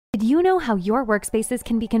Did you know how your workspaces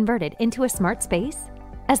can be converted into a smart space?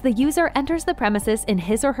 As the user enters the premises in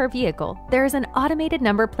his or her vehicle, there is an automated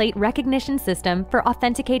number plate recognition system for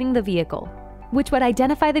authenticating the vehicle, which would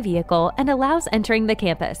identify the vehicle and allows entering the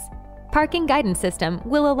campus. Parking guidance system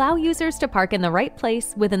will allow users to park in the right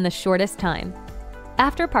place within the shortest time.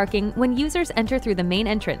 After parking, when users enter through the main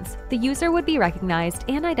entrance, the user would be recognized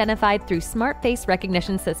and identified through Smart Face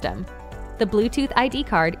Recognition System. The Bluetooth ID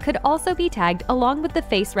card could also be tagged along with the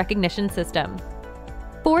face recognition system.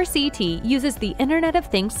 4CT uses the Internet of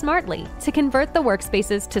Things smartly to convert the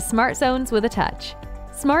workspaces to smart zones with a touch.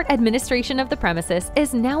 Smart administration of the premises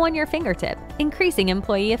is now on your fingertip, increasing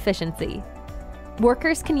employee efficiency.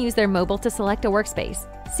 Workers can use their mobile to select a workspace,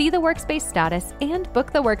 see the workspace status, and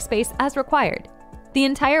book the workspace as required. The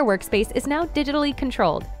entire workspace is now digitally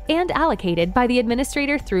controlled and allocated by the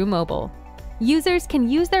administrator through mobile. Users can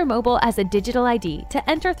use their mobile as a digital ID to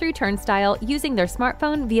enter through Turnstile using their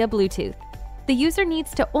smartphone via Bluetooth. The user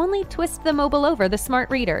needs to only twist the mobile over the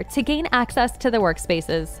smart reader to gain access to the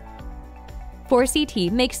workspaces.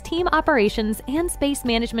 4CT makes team operations and space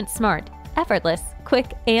management smart, effortless,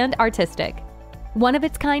 quick, and artistic.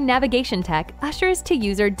 One-of-its-kind navigation tech ushers to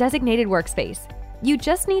user-designated workspace. You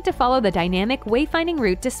just need to follow the dynamic wayfinding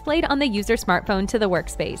route displayed on the user smartphone to the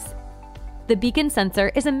workspace. The beacon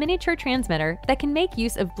sensor is a miniature transmitter that can make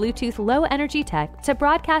use of Bluetooth low-energy tech to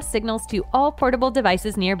broadcast signals to all portable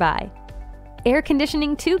devices nearby. Air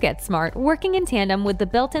conditioning too gets smart, working in tandem with the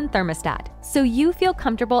built-in thermostat, so you feel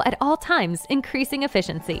comfortable at all times, increasing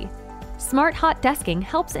efficiency. Smart hot desking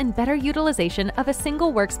helps in better utilization of a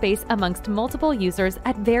single workspace amongst multiple users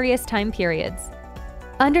at various time periods.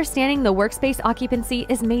 Understanding the workspace occupancy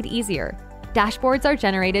is made easier. Dashboards are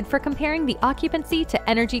generated for comparing the occupancy to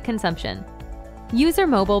energy consumption. User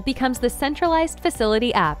Mobile becomes the centralized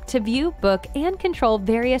facility app to view, book, and control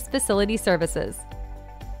various facility services.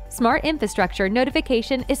 Smart Infrastructure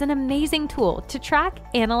Notification is an amazing tool to track,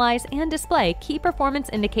 analyze, and display key performance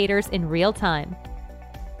indicators in real time.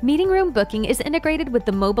 Meeting room booking is integrated with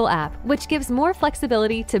the mobile app, which gives more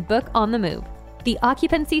flexibility to book on the move. The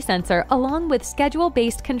occupancy sensor, along with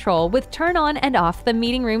schedule-based control with turn on and off the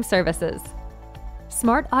meeting room services.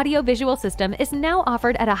 Smart Audio-Visual System is now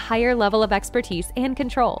offered at a higher level of expertise and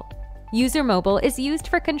control. User Mobile is used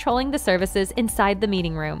for controlling the services inside the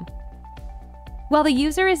meeting room. While the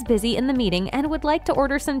user is busy in the meeting and would like to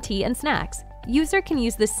order some tea and snacks, user can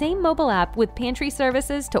use the same mobile app with pantry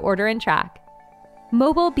services to order and track.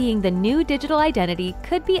 Mobile being the new digital identity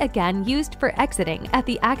could be again used for exiting at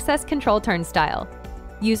the access control turnstile.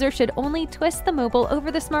 User should only twist the mobile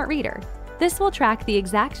over the smart reader. This will track the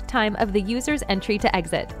exact time of the user's entry to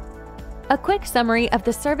exit. A quick summary of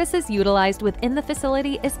the services utilized within the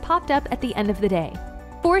facility is popped up at the end of the day.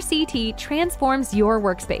 4CT transforms your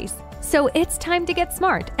workspace, so it's time to get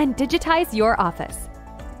smart and digitize your office.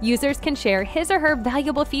 Users can share his or her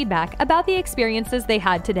valuable feedback about the experiences they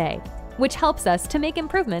had today, which helps us to make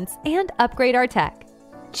improvements and upgrade our tech.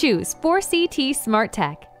 Choose 4CT Smart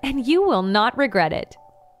Tech, and you will not regret it.